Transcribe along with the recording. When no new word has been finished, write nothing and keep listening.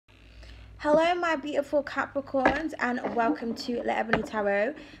Hello my beautiful Capricorns and welcome to Ebony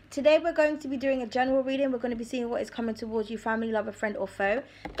Tarot. Today we're going to be doing a general reading. We're going to be seeing what is coming towards you, family, lover, friend or foe.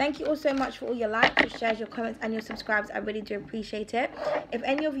 Thank you all so much for all your likes, your shares, your comments and your subscribes. I really do appreciate it. If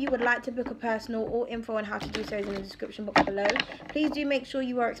any of you would like to book a personal, all info on how to do so is in the description box below. Please do make sure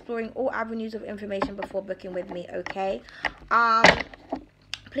you are exploring all avenues of information before booking with me, okay?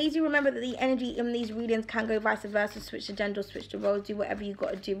 Please do remember that the energy in these readings can go vice versa, switch the gender, switch the roles, do whatever you got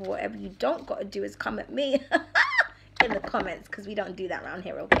to do, but whatever you don't got to do is come at me in the comments, because we don't do that around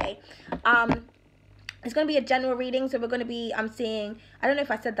here, okay? It's going to be a general reading, so we're going to be, I'm seeing, I don't know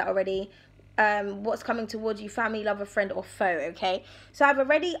if I said that already, what's coming towards you, family, lover, friend, or foe, okay? So I've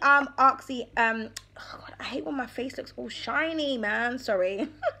already asked the, oh God, I hate when my face looks all shiny, man, sorry.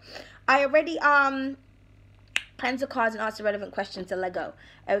 I already, cleanse the cards and ask the relevant questions to let go.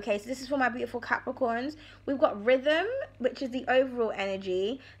 Okay, so this is for my beautiful Capricorns. We've got Rhythm, which is the overall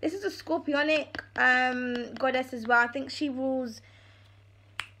energy. This is a Scorpionic goddess as well. I think she rules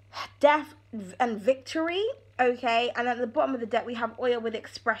death and victory. Okay, and at the bottom of the deck we have Oil with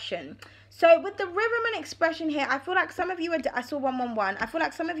Expression. So with the rhythm and expression here, I feel like some of you are, I saw 111. I feel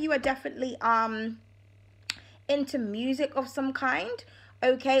like some of you are definitely into music of some kind.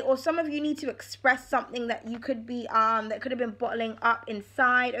 Okay, or some of you need to express something that you could be that could have been bottling up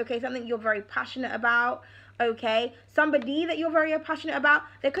inside. Okay, something you're very passionate about. Okay, somebody that you're very passionate about.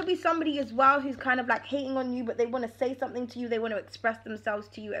 There could be somebody as well who's kind of like hating on you, but they want to say something to you, they want to express themselves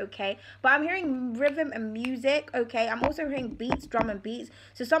to you. Okay, but I'm hearing rhythm and music. Okay, I'm also hearing beats, drum and beats.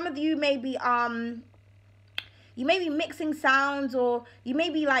 So some of you may be mixing sounds, or you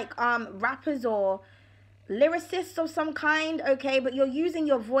may be like rappers or lyricists of some kind, okay, but you're using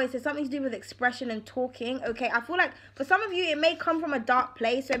your voice. It's something to do with expression and talking, okay? I feel like for some of you it may come from a dark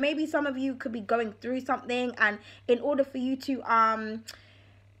place, so maybe some of you could be going through something, and in order for you to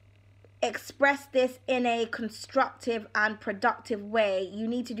express this in a constructive and productive way, you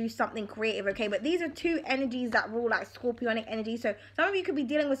need to do something creative, okay? But these are two energies that rule like Scorpionic energy. So some of you could be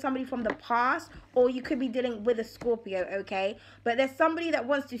dealing with somebody from the past, or you could be dealing with a Scorpio, okay? But there's somebody that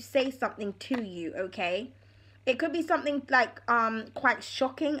wants to say something to you, okay? It could be something like quite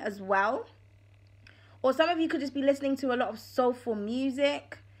shocking as well. Or some of you could just be listening to a lot of soulful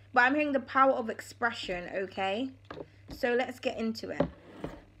music. But I'm hearing the power of expression, okay? So let's get into it.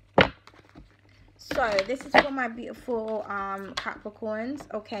 So this is for my beautiful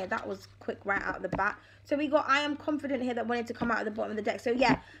Capricorns. Okay, that was quick right out of the bat. So we got I am confident here that wanted to come out at the bottom of the deck. So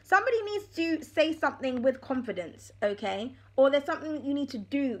yeah, somebody needs to say something with confidence, okay? Or there's something that you need to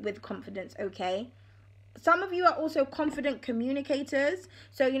do with confidence, okay? Some of you are also confident communicators.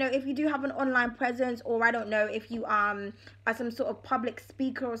 So, you know, if you do have an online presence, or I don't know, if you are some sort of public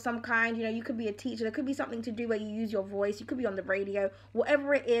speaker or some kind, you know, you could be a teacher. There could be something to do where you use your voice. You could be on the radio,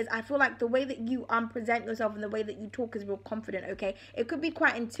 whatever it is. I feel like the way that you present yourself and the way that you talk is real confident, okay? It could be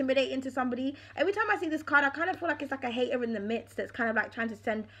quite intimidating to somebody. Every time I see this card, I kind of feel like it's like a hater in the midst that's kind of like trying to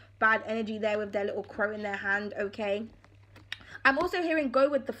send bad energy there with their little crow in their hand, okay? I'm also hearing go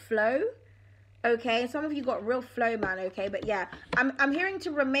with the flow. Okay, some of you got real flow, man, okay? But yeah, I'm hearing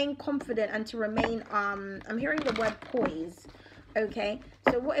to remain confident and to remain, I'm hearing the word poise, okay?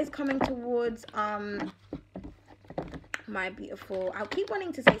 So what is coming towards, my beautiful, I'll keep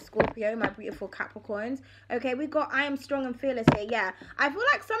wanting to say Scorpio, my beautiful Capricorns. Okay, we've got I am strong and fearless here, yeah. I feel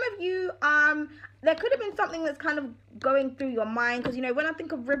like some of you, there could have been something that's kind of going through your mind, because, you know, when I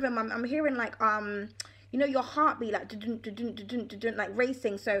think of rhythm, I'm hearing like, you know, your heartbeat, like, like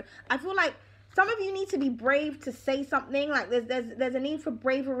racing. So I feel like some of you need to be brave to say something. Like there's a need for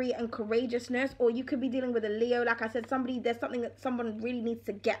bravery and courageousness. Or you could be dealing with a Leo. Like I said, there's something that someone really needs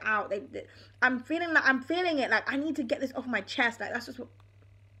to get out. I'm feeling it. Like I need to get this off my chest. Like that's just what.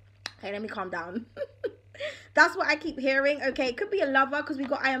 Okay, let me calm down. That's what I keep hearing. Okay, it could be a lover, because we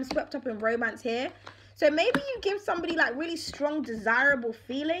got I am swept up in romance here. So maybe you give somebody like really strong, desirable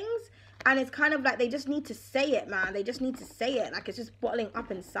feelings. And it's kind of like they just need to say it, man. They just need to say it. Like it's just bottling up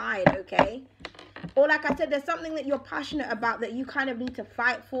inside, okay? Or like I said, there's something that you're passionate about that you kind of need to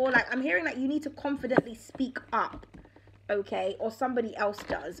fight for. Like I'm hearing that you need to confidently speak up, okay? Or somebody else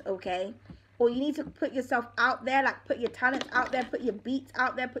does, okay? Or you need to put yourself out there, like put your talents out there, put your beats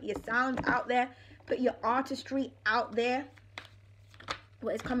out there, put your sounds out there, put your artistry out there.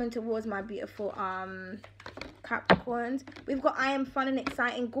 What is coming towards my beautiful Capricorns? We've got I am fun and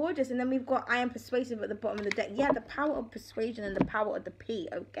exciting, gorgeous, and then we've got I am persuasive at the bottom of the deck. Yeah, the power of persuasion and the power of the P,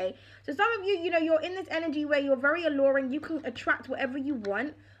 okay? So some of you, you know, you're in this energy where you're very alluring. You can attract whatever you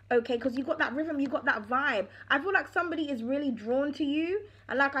want, okay? Because you got that rhythm, you got that vibe. I feel like somebody is really drawn to you,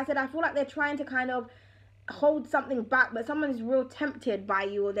 and like I said, I feel like they're trying to kind of hold something back, but someone is real tempted by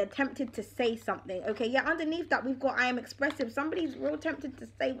you, or they're tempted to say something. Okay, yeah, underneath that we've got I am expressive. Somebody's real tempted to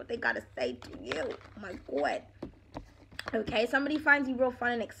say what they gotta say to you. Oh my God. Okay, somebody finds you real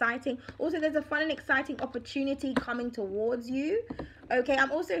fun and exciting. Also, there's a fun and exciting opportunity coming towards you. Okay,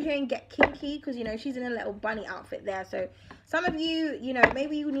 I'm also hearing get kinky, because, you know, she's in a little bunny outfit there. So some of you, you know,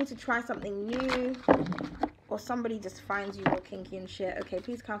 maybe you need to try something new, or somebody just finds you real kinky and shit. Okay,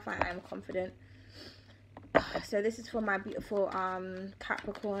 please clarify I am confident. So this is for my beautiful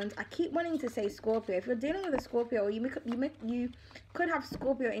Capricorns. I keep wanting to say Scorpio. If you're dealing with a Scorpio, or you could have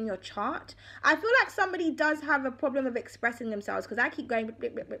Scorpio in your chart. I feel like somebody does have a problem of expressing themselves, because I keep going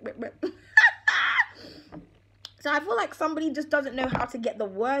so I feel like somebody just doesn't know how to get the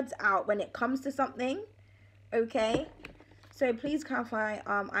words out when it comes to something. Okay, so please clarify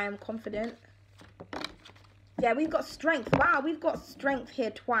I am confident. Yeah, we've got strength. Wow, we've got strength here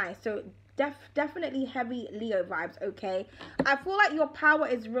twice. So definitely heavy Leo vibes. Okay, I feel like your power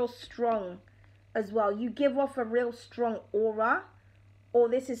is real strong as well. You give off a real strong aura, or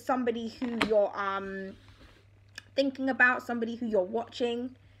this is somebody who you're thinking about, somebody who you're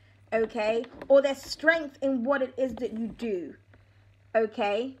watching. Okay, or there's strength in what it is that you do.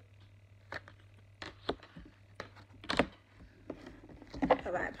 Okay,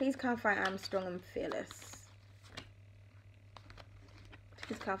 all right, please clarify I'm strong and fearless.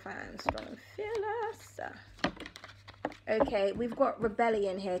 Please clarify I'm strong and fearless. Okay, we've got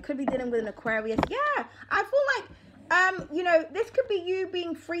rebellion here. Could be dealing with an Aquarius. Yeah, I feel like you know, this could be you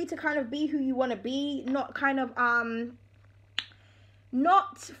being free to kind of be who you want to be, not kind of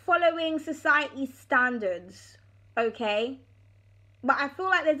not following society's standards. Okay, but I feel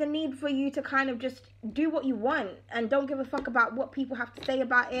like there's a need for you to kind of just do what you want and don't give a fuck about what people have to say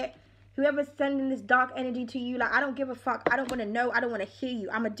about it. Whoever's sending this dark energy to you, like, I don't give a fuck. I don't want to know. I don't want to hear you.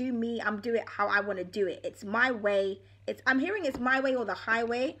 I'm going to do me. I'm do it how I want to do it. It's my way. I'm hearing it's my way or the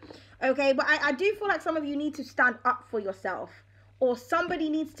highway. Okay, but I do feel like some of you need to stand up for yourself, or somebody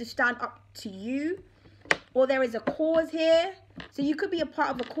needs to stand up to you, or there is a cause here. So you could be a part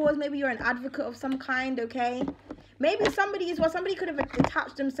of a cause. Maybe you're an advocate of some kind. Okay, maybe somebody could have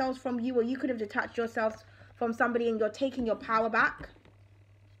detached themselves from you, or you could have detached yourself from somebody, and you're taking your power back.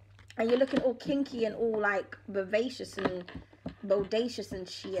 And you're looking all kinky and all like vivacious and bodacious and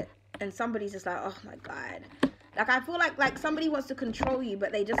shit. And somebody's just like, oh my God. Like, I feel like somebody wants to control you,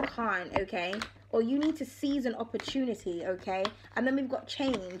 but they just can't, okay? Or you need to seize an opportunity, okay? And then we've got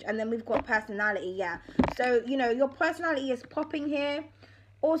change. And then we've got personality, yeah. So, you know, your personality is popping here.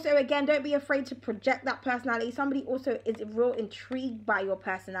 Also, again, don't be afraid to project that personality. Somebody also is real intrigued by your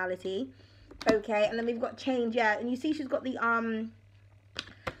personality, okay? And then we've got change, yeah. And you see she's got the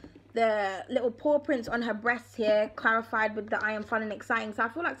little paw prints on her breasts here, clarified with the I am fun and exciting. So I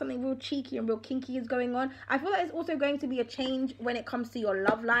feel like something real cheeky and real kinky is going on. I feel like it's also going to be a change when it comes to your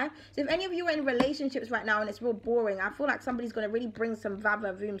love life. So if any of you are in relationships right now and it's real boring, I feel like somebody's going to really bring some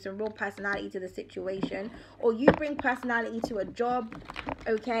vava-voom, some real personality to the situation. Or you bring personality to a job,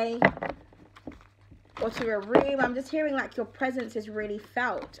 okay? Or to a room. I'm just hearing like your presence is really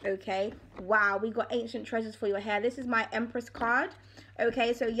felt, okay? Wow, we got ancient treasures for your hair. This is my Empress card.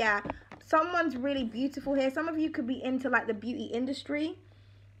 Okay, so yeah, someone's really beautiful here. Some of you could be into like the beauty industry.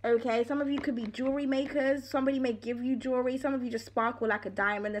 Okay, some of you could be jewelry makers. Somebody may give you jewelry. Some of you just sparkle like a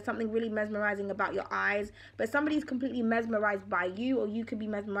diamond. There's something really mesmerizing about your eyes. But somebody's completely mesmerized by you, or you could be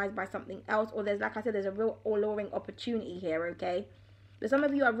mesmerized by something else. Or there's, like I said, there's a real alluring opportunity here, okay? But some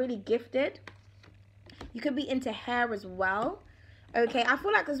of you are really gifted. You could be into hair as well. Okay, I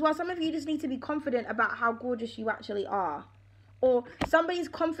feel like as well, some of you just need to be confident about how gorgeous you actually are. Or somebody's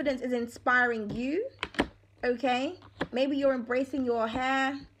confidence is inspiring you, okay? Maybe you're embracing your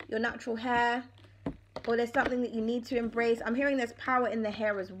hair, your natural hair, or there's something that you need to embrace. I'm hearing there's power in the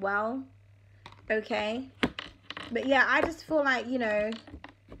hair as well, okay? But yeah, I just feel like, you know,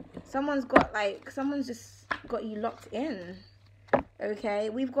 someone's just got you locked in, okay?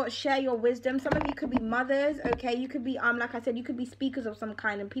 We've got share your wisdom. Some of you could be mothers, okay? You could be, like I said, you could be speakers of some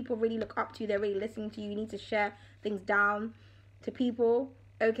kind, and people really look up to you. They're really listening to you. You need to share things down to people,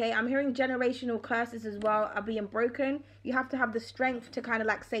 okay? I'm hearing generational curses as well are being broken. You have to have the strength to kind of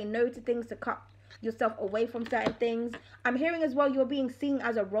like say no to things, to cut yourself away from certain things. I'm hearing as well you're being seen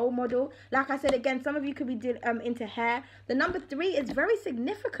as a role model. Like I said, again, some of you could be into hair. The number 3 is very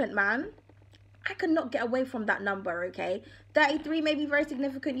significant, man. I could not get away from that number, okay? 33 may be very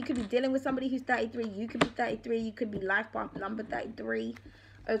significant. You could be dealing with somebody who's 33. You could be 33. You could be life path number 33.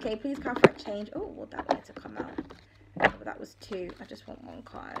 Okay, please clarify change. Oh, well, that wanted to come out. But that was 2. I just want 1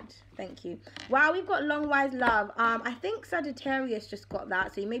 card. Thank you. Wow, we've got long wise love. I think Sagittarius just got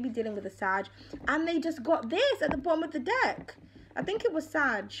that. So you may be dealing with a Sag. And they just got this at the bottom of the deck. I think it was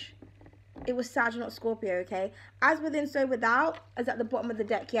Sag. It was Sag, not Scorpio, okay? As within, so without, is at the bottom of the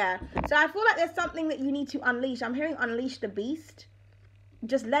deck, yeah. So I feel like there's something that you need to unleash. I'm hearing unleash the beast.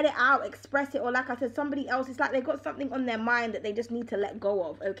 Just let it out, express it, or like I said, somebody else, it's like they've got something on their mind that they just need to let go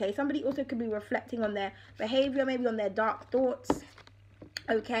of, okay? Somebody also could be reflecting on their behavior, maybe on their dark thoughts,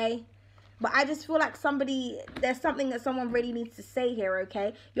 okay? But I just feel like there's something that someone really needs to say here,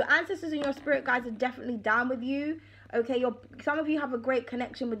 okay? Your ancestors and your spirit guides are definitely down with you, okay? Some of you have a great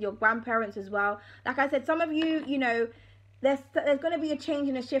connection with your grandparents as well. Like I said, some of you, you know, there's going to be a change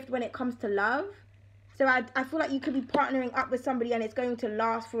and a shift when it comes to love. So I feel like you could be partnering up with somebody and it's going to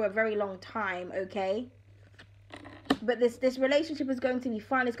last for a very long time, okay? But this relationship is going to be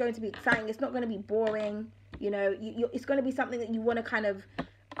fun. It's going to be exciting. It's not going to be boring. You know, it's going to be something that you want to kind of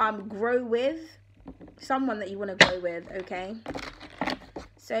grow with. Someone that you want to grow with, okay?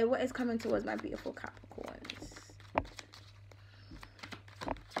 So what is coming towards my beautiful Capricorns?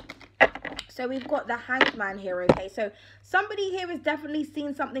 So we've got the Hanged Man here, okay? So somebody here has definitely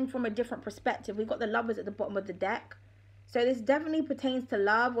seen something from a different perspective. We've got the Lovers at the bottom of the deck. So this definitely pertains to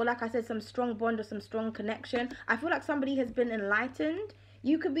love, or like I said, some strong bond or some strong connection. I feel like somebody has been enlightened.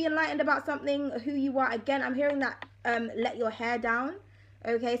 You could be enlightened about something, who you are. Again, I'm hearing that let your hair down,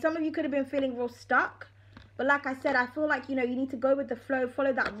 okay? Some of you could have been feeling real stuck. But like I said, I feel like, you know, you need to go with the flow,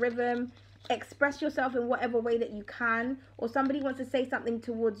 follow that rhythm. Express yourself in whatever way that you can, or somebody wants to say something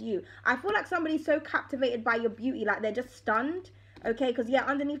towards you. I feel like somebody's so captivated by your beauty, like they're just stunned, okay? Because yeah,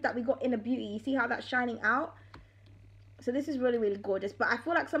 underneath that we got inner beauty. You see how that's shining out? So this is really, really gorgeous. But I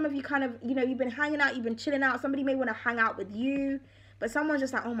feel like some of you kind of, you know, you've been hanging out, you've been chilling out. Somebody may want to hang out with you, but someone's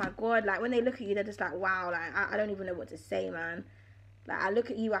just like, oh my God, like when they look at you, they're just like, wow, like I don't even know what to say, man. Like I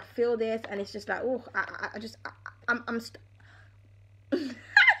look at you, I feel this, and it's just like, oh, I'm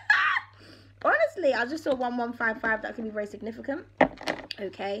honestly, I just saw 1155. That could be very significant,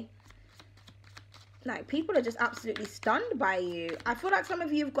 okay? Like, people are just absolutely stunned by you. I feel like some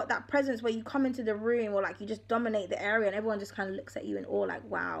of you have got that presence where you come into the room, or like you just dominate the area and everyone just kind of looks at you in awe, like,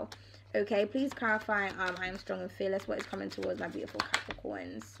 wow. Okay, please clarify, I am strong and fearless. What is coming towards my beautiful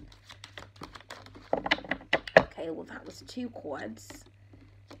Capricorns? Okay, well, that was 2 chords.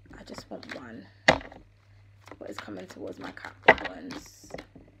 I just want 1. What is coming towards my Capricorns?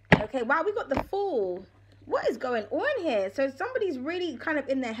 Okay, wow, we got the Fool. What is going on here? So somebody's really kind of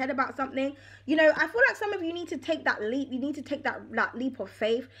in their head about something. You know, I feel like some of you need to take that leap. You need to take that leap of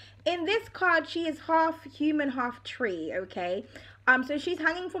faith. In this card, she is half human, half tree, okay? So she's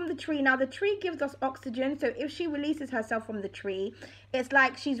hanging from the tree. Now, the tree gives us oxygen. So if she releases herself from the tree, it's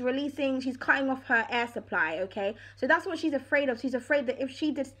like she's cutting off her air supply, okay? So that's what she's afraid of. She's afraid that if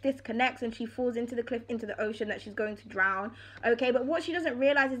she disconnects and she falls into the cliff, into the ocean, that she's going to drown, okay? But what she doesn't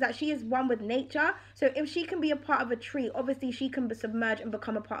realize is that she is one with nature. So if she can be a part of a tree, obviously she can submerge and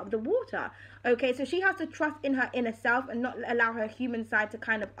become a part of the water, okay? So she has to trust in her inner self and not allow her human side to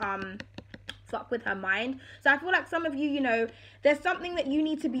kind of fuck with her mind. So I feel like some of you, you know, there's something that you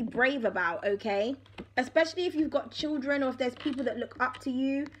need to be brave about, okay? Especially if you've got children, or if there's people that look up to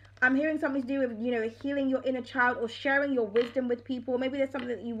you. I'm hearing something to do with, you know, healing your inner child or sharing your wisdom with people. Maybe there's something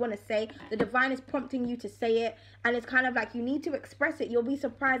that you want to say. The divine is prompting you to say it, and it's kind of like you need to express it. You'll be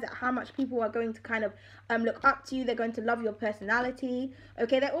surprised at how much people are going to kind of look up to you. They're going to love your personality,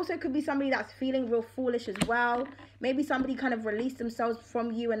 okay? There also could be somebody that's feeling real foolish as well. Maybe somebody kind of released themselves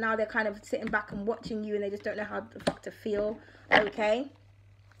from you, and now they're kind of sitting back and watching you, and they just don't know how the fuck to feel, okay?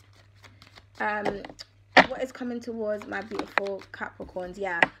 What is coming towards my beautiful Capricorns?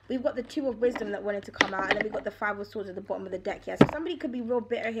 Yeah, we've got the 2 of wisdom that wanted to come out, and then we've got the 5 of swords at the bottom of the deck here. So somebody could be real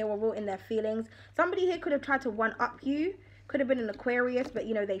bitter here, or real in their feelings. Somebody here could have tried to one-up you. Could have been an Aquarius, but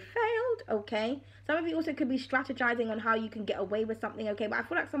you know, they failed, okay? Some of you also could be strategizing on how you can get away with something, okay? But I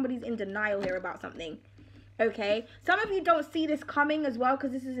feel like somebody's in denial here about something, okay? Some of you don't see this coming as well,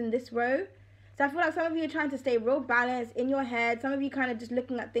 because this is in this row. So I feel like some of you are trying to stay real balanced in your head. Some of you kind of just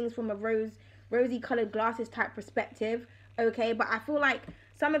looking at things from a rosy colored glasses type perspective, okay? But I feel like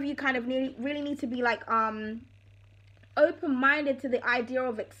some of you kind of really need to be like open-minded to the idea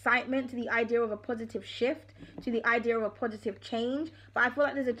of excitement, to the idea of a positive shift, to the idea of a positive change. But I feel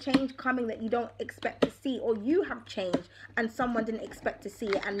like there's a change coming that you don't expect to see, or you have changed and someone didn't expect to see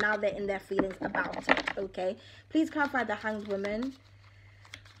it, and now they're in their feelings about it, okay? Please clarify the Hanged Woman.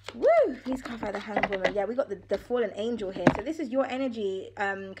 Woo! Please clarify the Hanged Woman. Yeah, we got the fallen angel here. So this is your energy,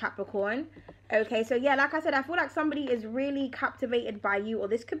 Capricorn. Okay, so yeah, like I said, I feel like somebody is really captivated by you, or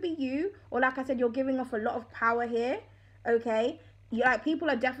this could be you, or like I said, you're giving off a lot of power here. Okay, you like, people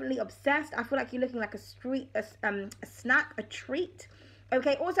are definitely obsessed. I feel like you're looking like a snack, a treat.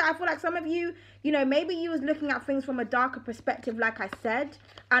 Okay, also I feel like some of you, you know, maybe you was looking at things from a darker perspective, like I said,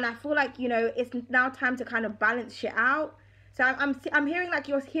 and I feel like, you know, it's now time to kind of balance shit out. So I'm hearing like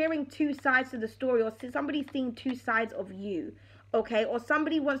you're hearing two sides to the story, or somebody's seeing two sides of you, okay? Or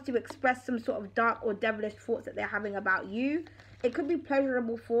somebody wants to express some sort of dark or devilish thoughts that they're having about you. It could be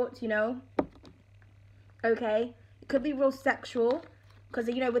pleasurable thoughts, you know, okay? It could be real sexual, because,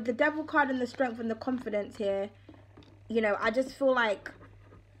 you know, with the Devil card and the strength and the confidence here, you know, I just feel like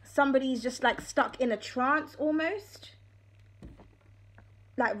somebody's just like stuck in a trance almost,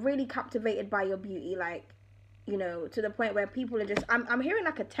 like really captivated by your beauty, like, you know, to the point where people are just, I'm hearing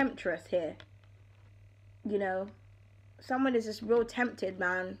like a temptress here, you know, someone is just real tempted,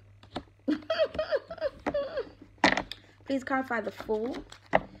 man. Please clarify the Fool.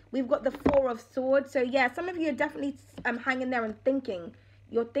 We've got the Four of Swords. So yeah, some of you are definitely hanging there and thinking.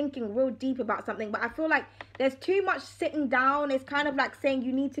 You're thinking real deep about something, but I feel like there's too much sitting down. It's kind of like saying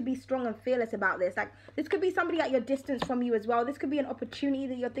you need to be strong and fearless about this. Like, this could be somebody at your distance from you as well. This could be an opportunity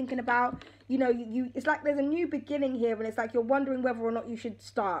that you're thinking about. You know, it's like there's a new beginning here, and it's like you're wondering whether or not you should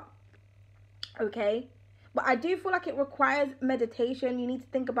start. Okay? But I do feel like it requires meditation. You need to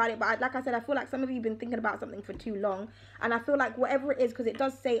think about it. But like I said, I feel like some of you have been thinking about something for too long. And I feel like whatever it is, because it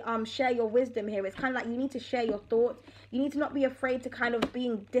does say share your wisdom here. It's kind of like you need to share your thoughts. You need to not be afraid to kind of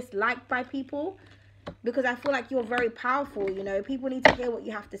being disliked by people. Because I feel like you're very powerful, you know. People need to hear what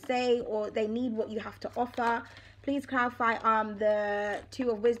you have to say, or they need what you have to offer. Please clarify the Two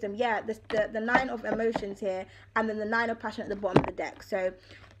of Wisdom. Yeah, the Nine of Emotions here. And then the Nine of Passion at the bottom of the deck. So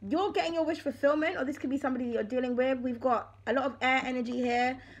you're getting your wish fulfillment, or this could be somebody that you're dealing with. We've got a lot of air energy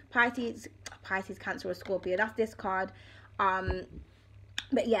here. Pisces, Cancer, or Scorpio. That's this card.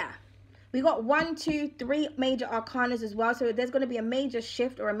 But yeah, we got 1, 2, 3 major arcanas as well. So there's going to be a major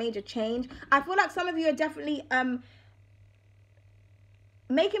shift or a major change. I feel like some of you are definitely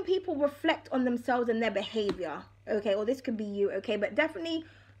making people reflect on themselves and their behavior. Okay, or this could be you. Okay, but definitely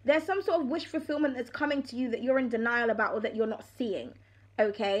there's some sort of wish fulfillment that's coming to you that you're in denial about, or that you're not seeing.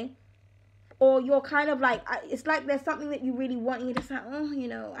 Okay, or you're kind of like, it's like there's something that you really want, and you're just like, oh, you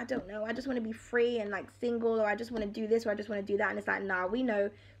know, I don't know, I just want to be free and like single, or I just want to do this, or I just want to do that. And it's like, nah, we know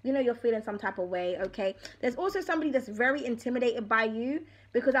you're feeling some type of way. Okay, there's also somebody that's very intimidated by you,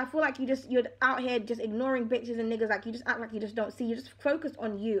 because I feel like you're out here just ignoring bitches and niggas. Like, you just act like you just don't see. You just focused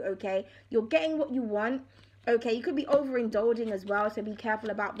on you. Okay, you're getting what you want. Okay, you could be overindulging as well, so be careful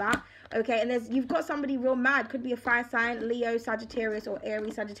about that. Okay, and you've got somebody real mad. Could be a fire sign, Leo, Sagittarius, or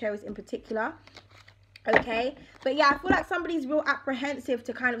Aries, Sagittarius in particular. Okay, but yeah, I feel like somebody's real apprehensive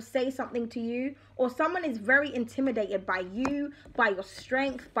to kind of say something to you, or someone is very intimidated by you, by your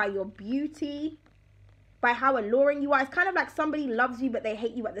strength, by your beauty, by how alluring you are. It's kind of like somebody loves you, but they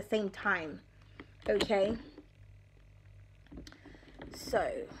hate you at the same time. Okay,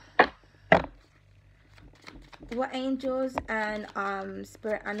 so what angels and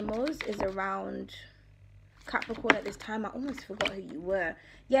spirit animals is around Capricorn at this time? I almost forgot who you were.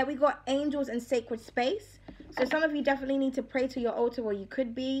 Yeah, we got angels and sacred space. So some of you definitely need to pray to your altar, or you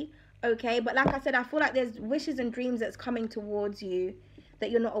could be. Okay, but like I said, I feel like there's wishes and dreams that's coming towards you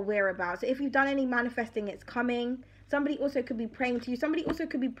that you're not aware about. So if you've done any manifesting, it's coming. Somebody also could be praying to you. Somebody also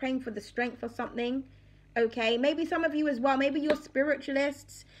could be praying for the strength for something. Okay, maybe some of you as well, maybe you're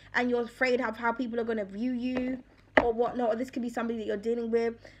spiritualists and you're afraid of how people are going to view you or whatnot, or this could be somebody that you're dealing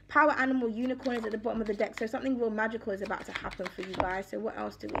with. Power animal, unicorn is at the bottom of the deck, so something real magical is about to happen for you guys. So what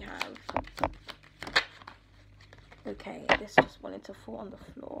else do we have? Okay, this just wanted to fall on the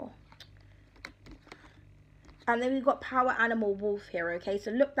floor. And then we've got power animal, wolf here. Okay,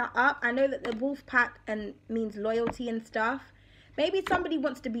 so look that up. I know that the wolf pack means loyalty and stuff. Maybe somebody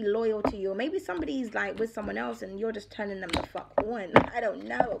wants to be loyal to you, or maybe somebody's like with someone else and you're just turning them the fuck on. I don't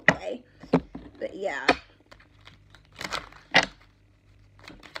know, okay? But yeah.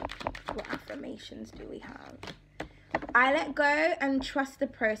 What affirmations do we have? I let go and trust the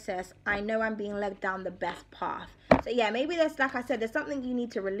process. I know I'm being led down the best path. So yeah, maybe there's, like I said, there's something you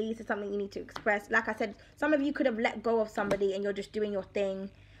need to release, there's something you need to express. Like I said, some of you could have let go of somebody and you're just doing your thing.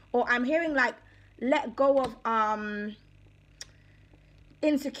 Or I'm hearing like, let go of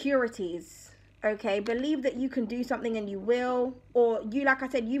insecurities. Okay, believe that you can do something and you will. Or you, like I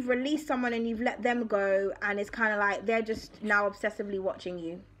said, you've released someone and you've let them go, and it's kind of like they're just now obsessively watching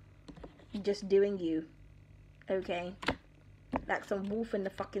you, just doing you. Okay, like some wolf in the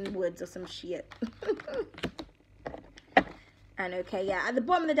fucking woods or some shit. And okay, yeah, at the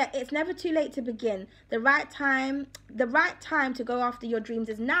bottom of the deck, it's never too late to begin. The right time to go after your dreams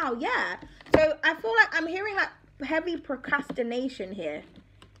is now. Yeah. So I feel like I'm hearing like heavy procrastination here.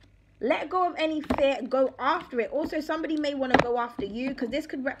 Let go of any fear, go after it. Also, somebody may want to go after you, because this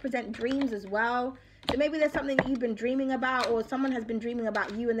could represent dreams as well. So maybe there's something that you've been dreaming about, or someone has been dreaming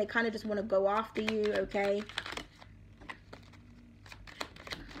about you and they kind of just want to go after you, okay?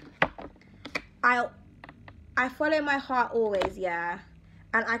 I follow my heart always, yeah.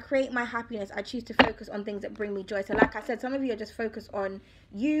 And I create my happiness. I choose to focus on things that bring me joy. So like I said, some of you are just focused on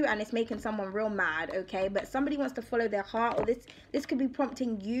you and it's making someone real mad, okay? But somebody wants to follow their heart, or this could be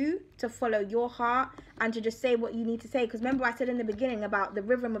prompting you to follow your heart and to just say what you need to say. Because remember I said in the beginning about the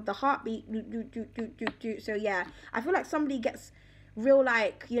rhythm of the heartbeat. So yeah, I feel like somebody gets real,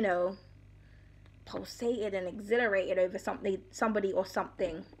 like, you know, pulsated and exhilarated over somebody or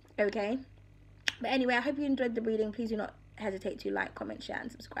something, okay? But anyway, I hope you enjoyed the reading. Please do not hesitate to like, comment, share,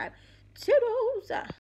 and subscribe. Toodles!